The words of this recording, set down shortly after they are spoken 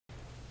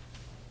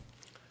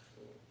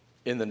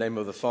In the name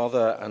of the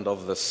Father, and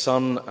of the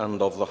Son,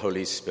 and of the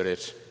Holy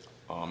Spirit.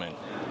 Amen.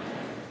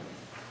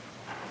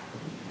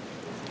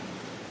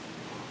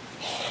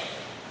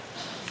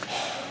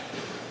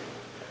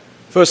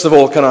 First of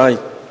all, can I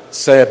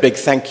say a big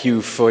thank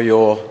you for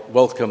your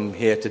welcome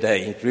here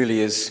today. It really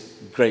is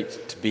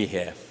great to be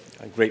here.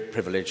 A great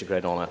privilege, a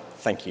great honour.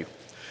 Thank you.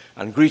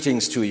 And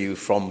greetings to you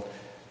from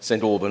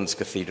St. Albans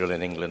Cathedral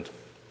in England.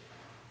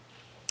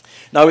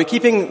 Now, we're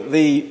keeping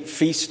the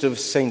feast of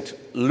St.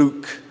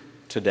 Luke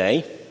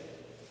today.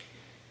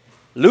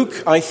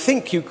 Luke, I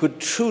think you could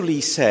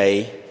truly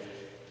say,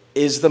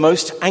 is the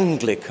most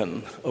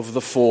Anglican of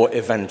the four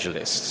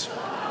evangelists.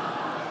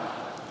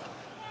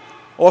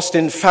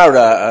 Austin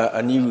Farrer,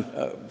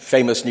 a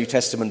famous New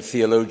Testament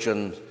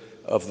theologian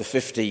of the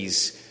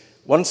 50s,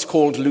 once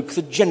called Luke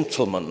the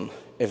gentleman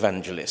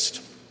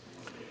evangelist.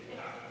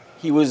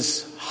 He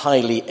was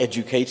highly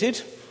educated.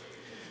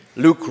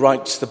 Luke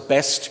writes the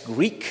best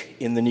Greek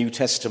in the New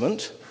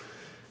Testament,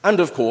 and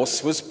of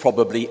course was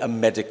probably a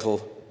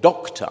medical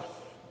doctor.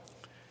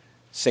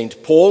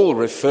 St. Paul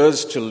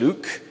refers to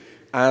Luke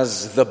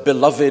as the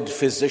beloved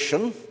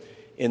physician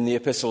in the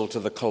epistle to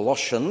the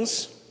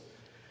Colossians.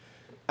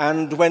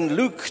 And when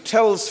Luke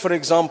tells, for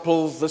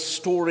example, the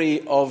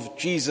story of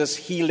Jesus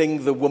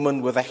healing the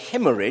woman with a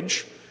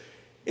hemorrhage,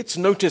 it's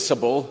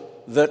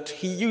noticeable that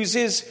he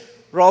uses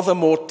rather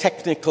more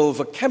technical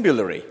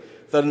vocabulary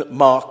than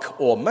Mark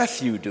or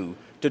Matthew do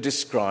to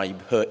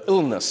describe her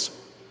illness.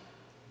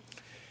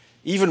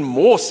 Even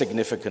more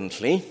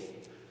significantly,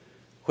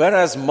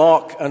 whereas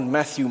Mark and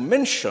Matthew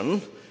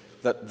mention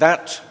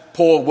that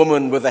poor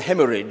woman with a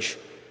hemorrhage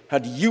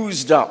had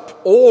used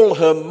up all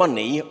her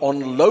money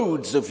on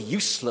loads of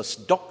useless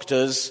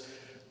doctors,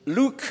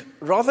 Luke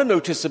rather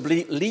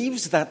noticeably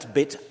leaves that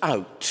bit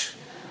out.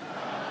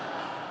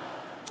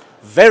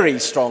 Very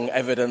strong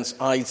evidence,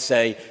 I'd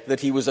say, that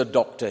he was a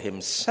doctor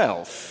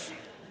himself.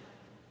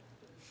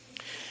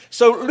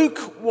 So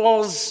Luke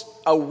was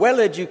a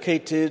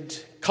well-educated,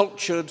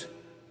 cultured,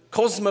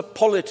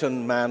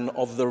 cosmopolitan man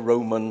of the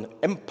Roman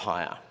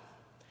Empire.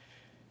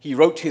 He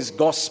wrote his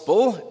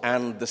Gospel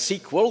and the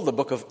sequel, the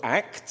book of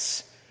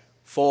Acts,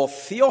 for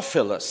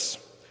Theophilus,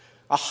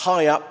 a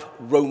high-up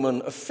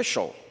Roman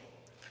official.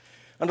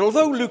 And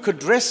although Luke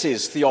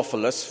addresses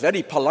Theophilus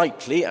very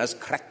politely as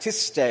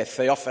Kratiste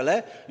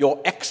Theophile,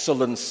 Your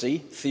Excellency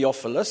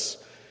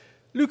Theophilus,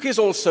 Luke is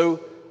also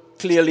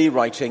clearly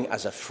writing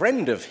as a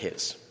friend of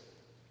his.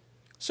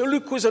 So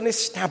Luke was an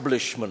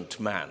establishment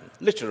man,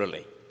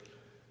 literally.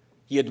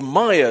 He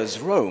admires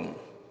Rome.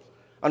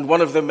 And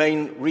one of the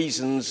main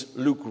reasons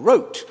Luke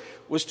wrote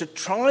was to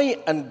try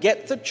and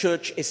get the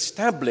church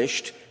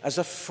established as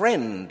a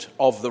friend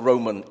of the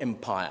Roman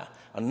Empire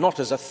and not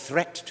as a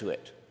threat to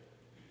it.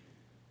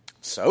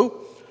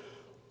 So,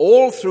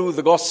 all through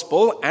the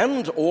Gospel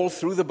and all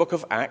through the book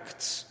of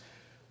Acts,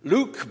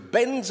 Luke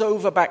bends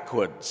over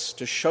backwards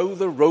to show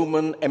the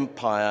Roman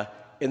Empire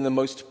in the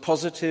most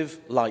positive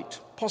light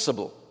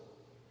possible.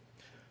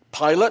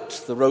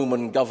 Pilate, the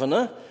Roman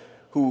governor,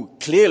 who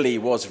clearly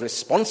was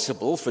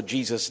responsible for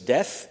Jesus'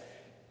 death,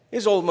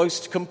 is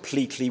almost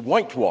completely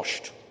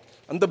whitewashed,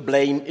 and the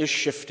blame is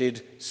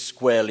shifted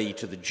squarely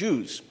to the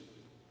Jews.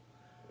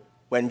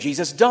 When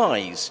Jesus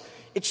dies,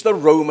 it's the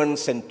Roman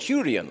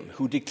centurion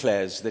who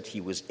declares that he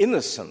was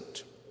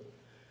innocent.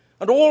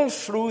 And all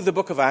through the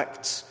book of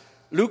Acts,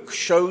 Luke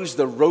shows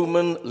the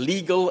Roman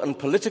legal and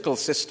political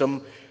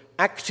system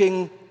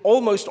acting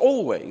almost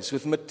always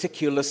with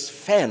meticulous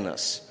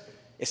fairness,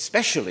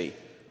 especially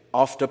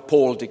after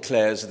Paul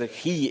declares that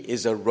he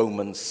is a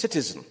Roman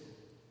citizen.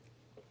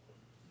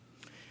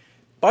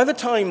 By the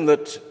time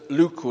that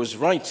Luke was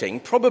writing,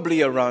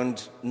 probably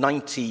around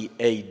 90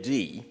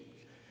 AD,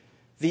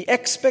 the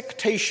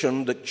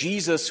expectation that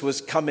Jesus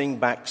was coming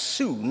back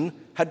soon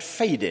had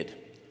faded,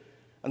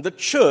 and the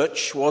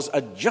church was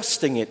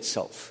adjusting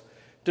itself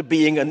to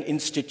being an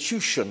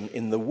institution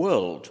in the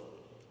world.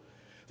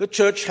 The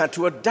church had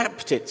to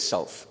adapt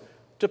itself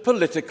to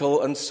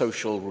political and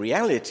social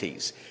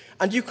realities,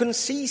 and you can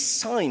see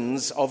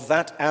signs of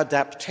that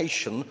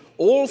adaptation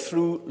all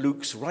through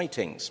Luke's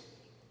writings.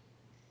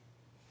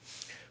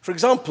 For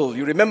example,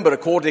 you remember,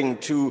 according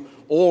to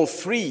all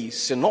three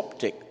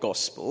synoptic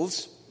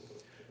Gospels,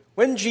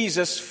 when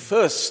Jesus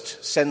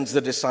first sends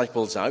the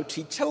disciples out,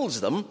 he tells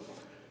them,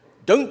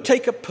 don't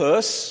take a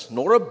purse,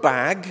 nor a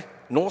bag,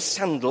 nor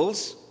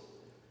sandals.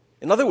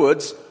 In other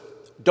words,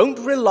 don't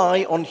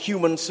rely on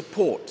human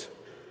support.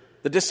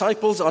 The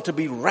disciples are to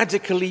be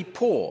radically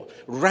poor,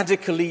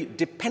 radically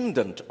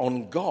dependent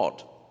on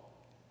God.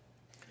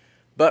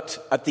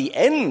 But at the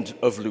end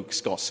of Luke's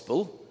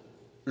Gospel,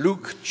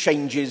 Luke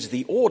changes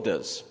the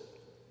orders.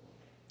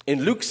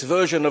 In Luke's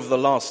version of the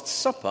Last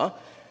Supper,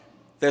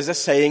 there's a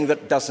saying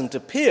that doesn't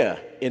appear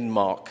in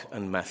Mark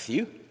and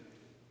Matthew.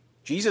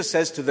 Jesus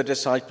says to the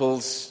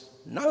disciples,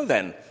 now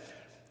then,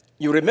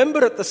 you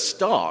remember at the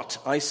start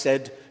I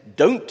said,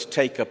 don't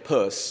take a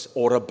purse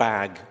or a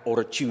bag or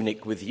a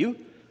tunic with you.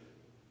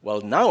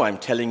 Well, now I'm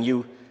telling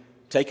you,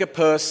 take a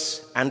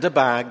purse and a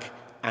bag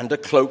and a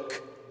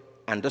cloak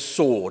and a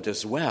sword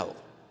as well.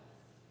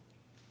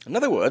 In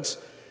other words,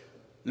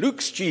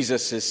 Luke's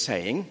Jesus is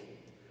saying,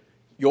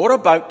 you're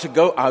about to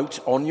go out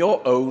on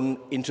your own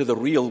into the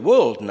real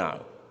world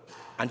now,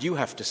 and you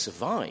have to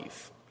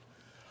survive.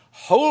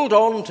 Hold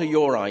on to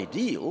your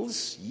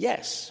ideals,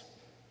 yes,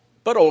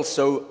 but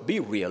also be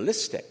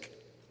realistic.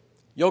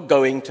 You're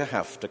going to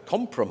have to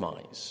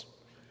compromise.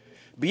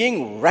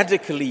 Being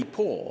radically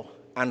poor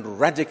and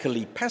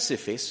radically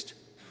pacifist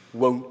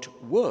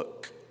won't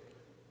work.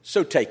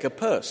 So take a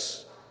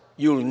purse.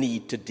 You'll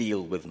need to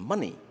deal with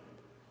money.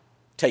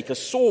 Take a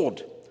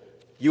sword.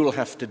 You'll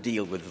have to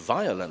deal with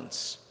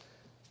violence.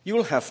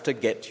 You'll have to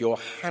get your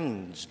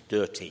hands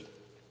dirty.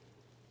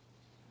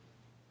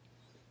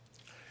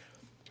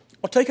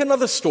 Or take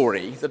another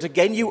story that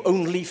again you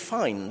only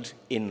find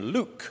in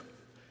Luke.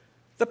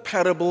 The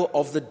parable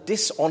of the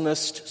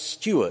dishonest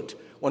steward,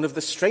 one of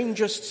the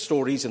strangest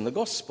stories in the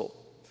gospel.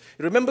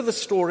 You remember the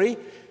story?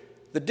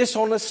 The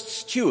dishonest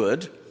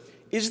steward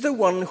is the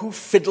one who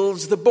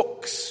fiddles the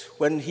books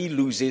when he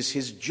loses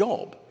his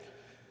job,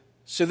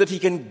 so that he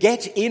can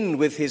get in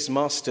with his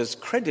master's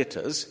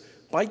creditors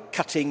by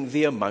cutting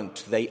the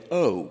amount they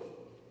owe.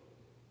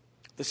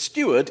 The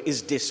steward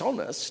is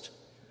dishonest,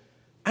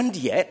 and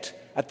yet,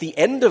 at the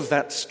end of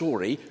that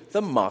story,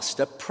 the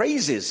master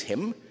praises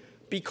him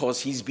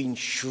because he's been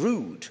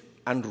shrewd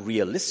and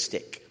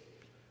realistic.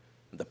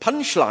 The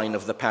punchline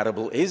of the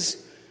parable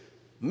is,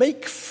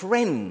 make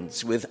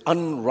friends with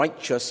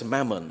unrighteous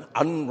mammon,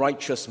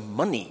 unrighteous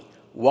money,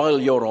 while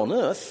you're on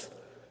earth,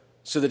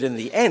 so that in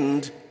the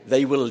end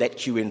they will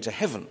let you into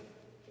heaven.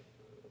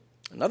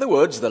 In other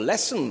words, the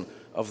lesson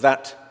of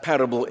that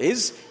parable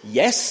is,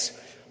 yes,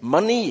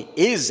 money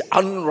is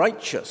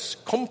unrighteous,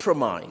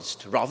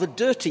 compromised, rather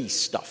dirty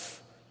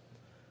stuff.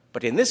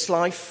 But in this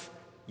life,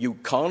 you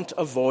can't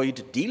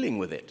avoid dealing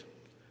with it.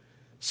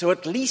 So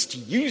at least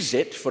use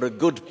it for a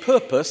good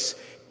purpose,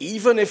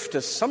 even if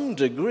to some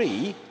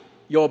degree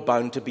you're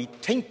bound to be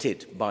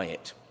tainted by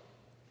it.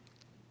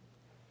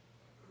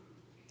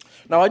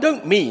 Now, I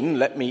don't mean,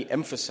 let me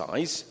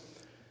emphasize,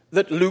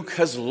 that Luke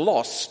has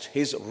lost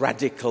his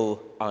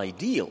radical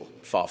ideal.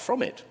 Far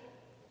from it.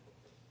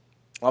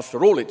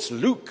 After all, it's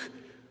Luke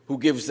who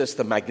gives us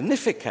the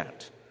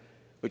Magnificat,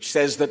 which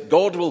says that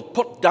God will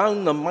put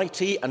down the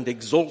mighty and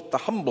exalt the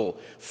humble,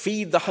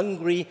 feed the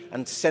hungry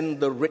and send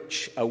the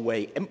rich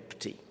away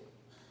empty.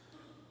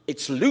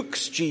 It's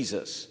Luke's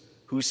Jesus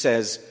who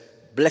says,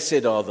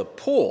 blessed are the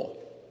poor.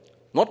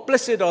 Not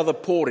blessed are the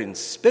poor in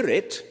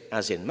spirit,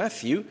 as in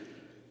Matthew,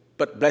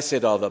 but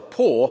blessed are the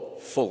poor,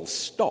 full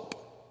stop.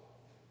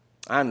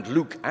 And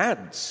Luke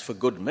adds, for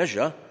good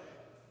measure,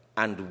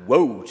 and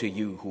woe to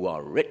you who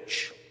are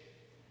rich.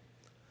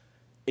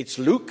 It's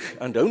Luke,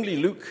 and only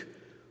Luke,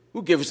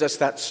 who gives us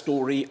that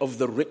story of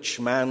the rich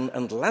man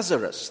and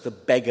Lazarus, the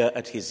beggar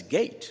at his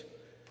gate,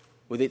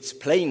 with its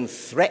plain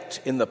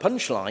threat in the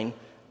punchline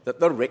that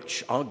the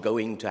rich are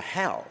going to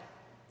hell.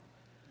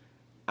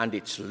 And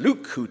it's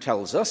Luke who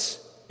tells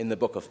us, in the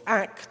book of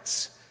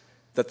Acts,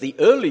 that the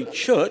early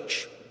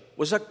church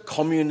was a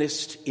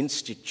communist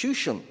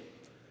institution,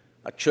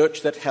 a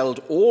church that held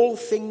all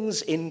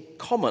things in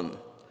common.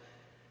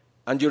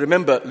 And you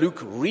remember, Luke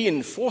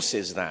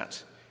reinforces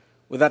that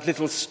with that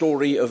little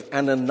story of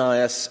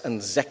Ananias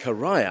and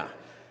Zechariah,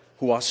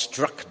 who are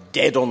struck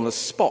dead on the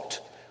spot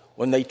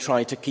when they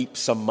try to keep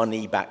some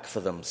money back for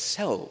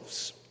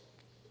themselves.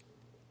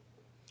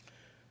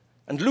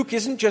 And Luke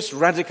isn't just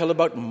radical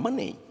about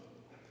money.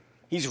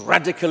 He's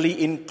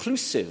radically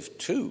inclusive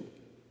too.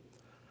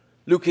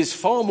 Luke is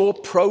far more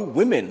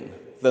pro-women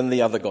than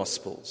the other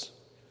Gospels.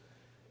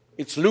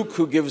 It's Luke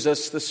who gives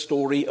us the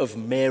story of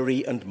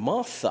Mary and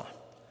Martha,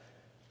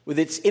 with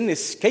its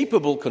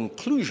inescapable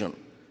conclusion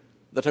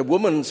that a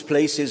woman's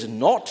place is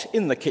not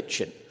in the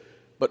kitchen,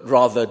 but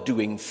rather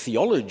doing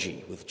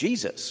theology with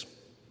Jesus.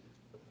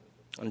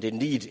 And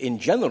indeed, in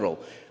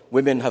general,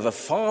 women have a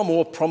far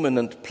more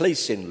prominent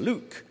place in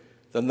Luke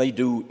than they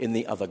do in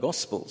the other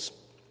Gospels.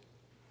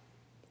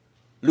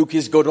 Luke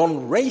is good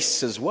on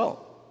race as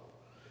well.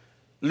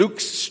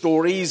 Luke's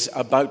stories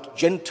about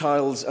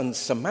Gentiles and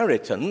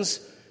Samaritans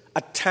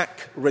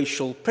attack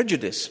racial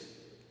prejudice.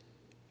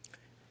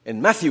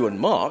 In Matthew and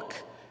Mark,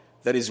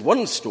 there is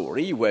one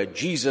story where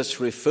Jesus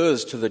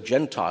refers to the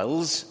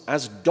Gentiles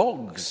as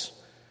dogs,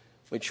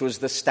 which was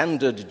the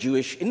standard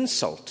Jewish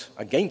insult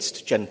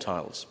against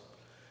Gentiles.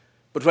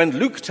 But when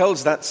Luke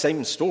tells that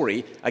same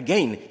story,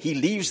 again, he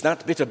leaves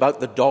that bit about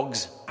the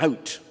dogs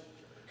out.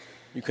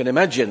 You can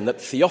imagine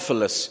that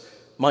Theophilus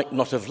might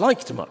not have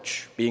liked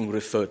much being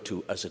referred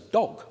to as a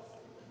dog.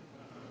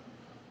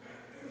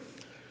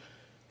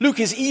 Luke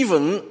is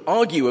even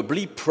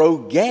arguably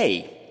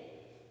pro-gay,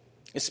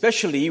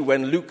 especially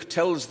when Luke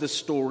tells the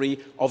story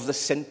of the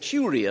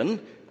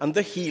centurion and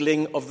the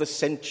healing of the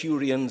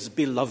centurion's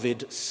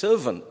beloved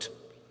servant.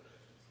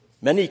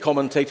 Many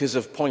commentators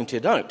have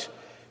pointed out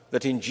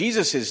that in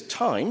Jesus'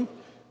 time,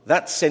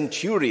 that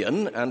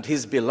centurion and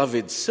his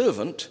beloved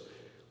servant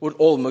would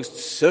almost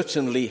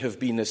certainly have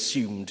been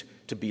assumed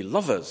to be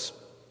lovers.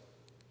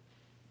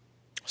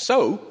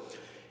 So,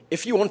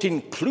 if you want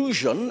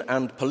inclusion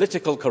and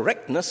political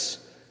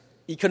correctness,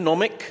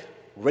 economic,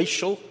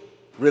 racial,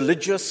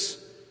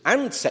 religious,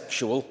 and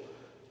sexual,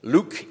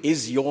 Luke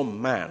is your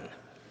man.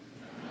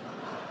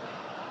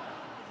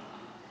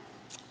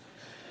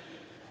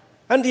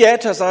 And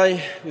yet, as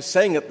I was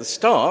saying at the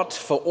start,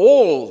 for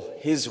all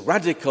his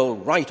radical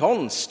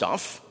right-on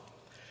stuff,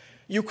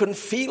 you can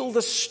feel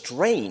the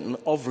strain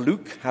of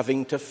Luke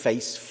having to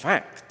face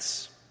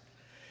facts.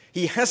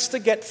 He has to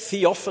get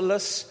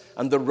Theophilus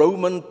and the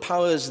Roman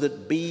powers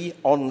that be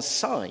on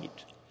side.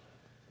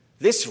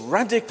 This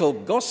radical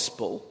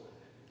gospel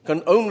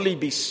can only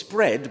be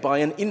spread by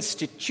an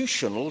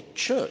institutional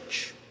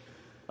church.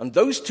 And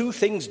those two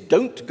things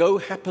don't go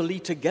happily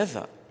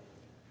together.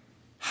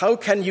 How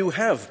can you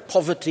have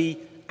poverty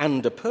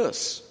and a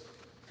purse?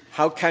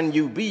 How can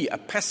you be a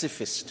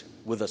pacifist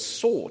with a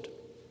sword?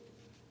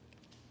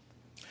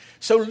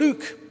 So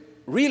Luke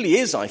really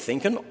is, I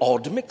think, an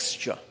odd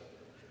mixture.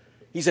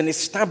 He's an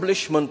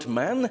establishment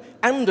man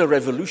and a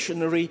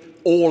revolutionary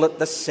all at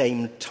the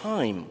same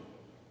time.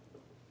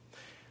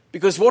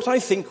 Because what I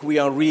think we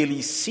are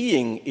really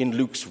seeing in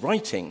Luke's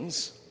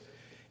writings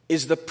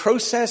is the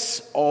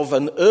process of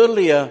an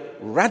earlier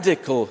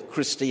radical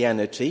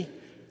Christianity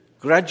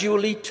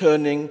gradually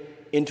turning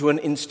into an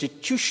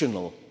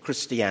institutional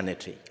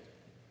Christianity.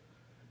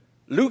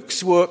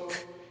 Luke's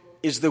work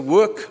is the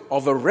work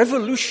of a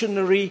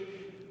revolutionary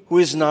who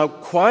is now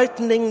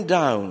quietening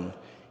down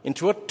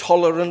into a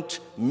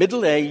tolerant,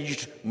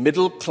 middle-aged,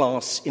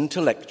 middle-class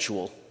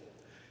intellectual,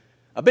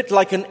 a bit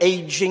like an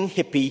aging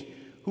hippie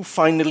who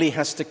finally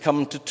has to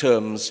come to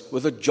terms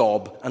with a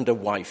job and a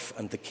wife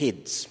and the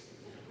kids.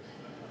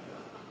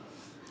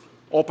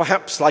 Or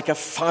perhaps like a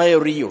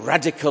fiery,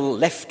 radical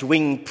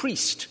left-wing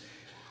priest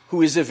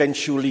who is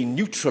eventually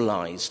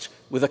neutralized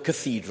with a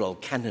cathedral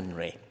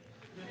canonry.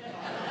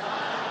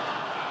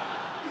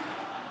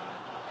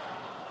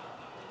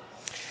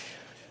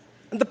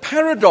 And the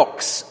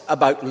paradox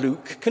about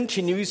Luke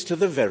continues to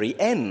the very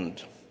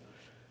end,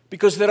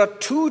 because there are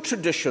two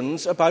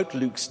traditions about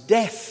Luke's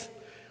death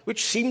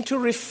which seem to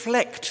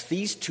reflect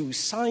these two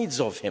sides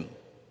of him.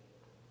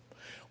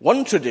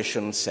 One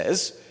tradition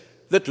says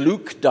that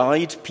Luke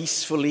died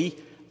peacefully,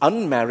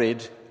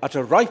 unmarried, at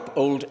a ripe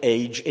old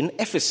age in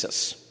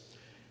Ephesus,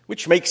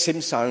 which makes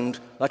him sound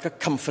like a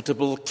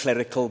comfortable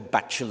clerical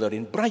bachelor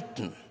in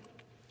Brighton.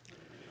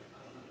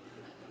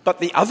 But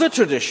the other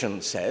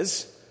tradition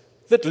says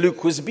that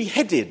Luke was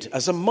beheaded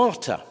as a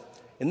martyr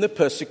in the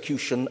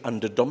persecution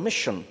under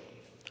Domitian.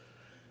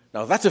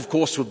 Now that, of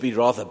course, would be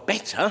rather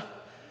better,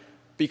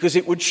 because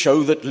it would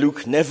show that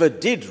Luke never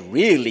did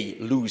really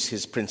lose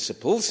his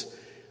principles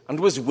and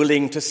was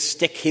willing to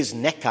stick his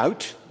neck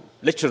out,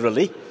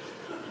 literally,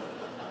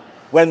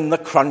 when the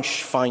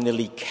crunch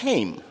finally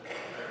came.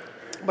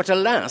 But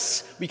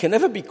alas, we can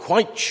never be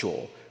quite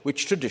sure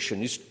which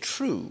tradition is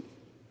true.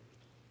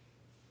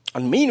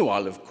 And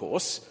meanwhile, of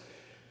course,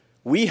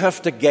 we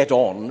have to get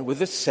on with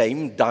the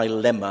same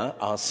dilemma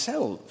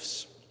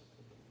ourselves.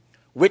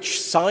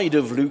 Which side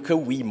of Luke are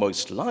we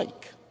most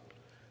like?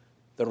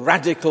 The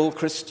radical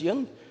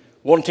Christian,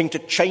 wanting to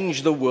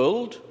change the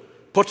world,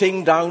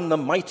 putting down the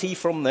mighty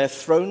from their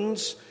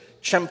thrones,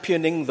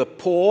 championing the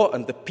poor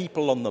and the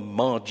people on the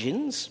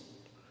margins?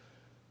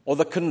 Or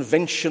the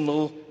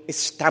conventional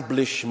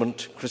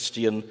establishment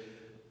Christian,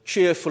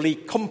 cheerfully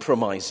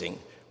compromising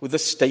with the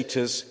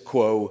status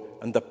quo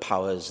and the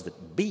powers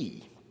that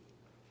be?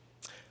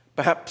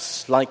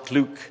 Perhaps, like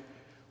Luke,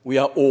 we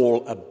are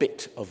all a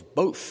bit of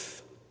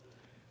both.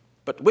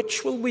 But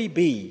which will we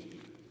be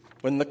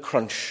when the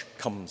crunch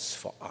comes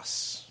for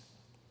us?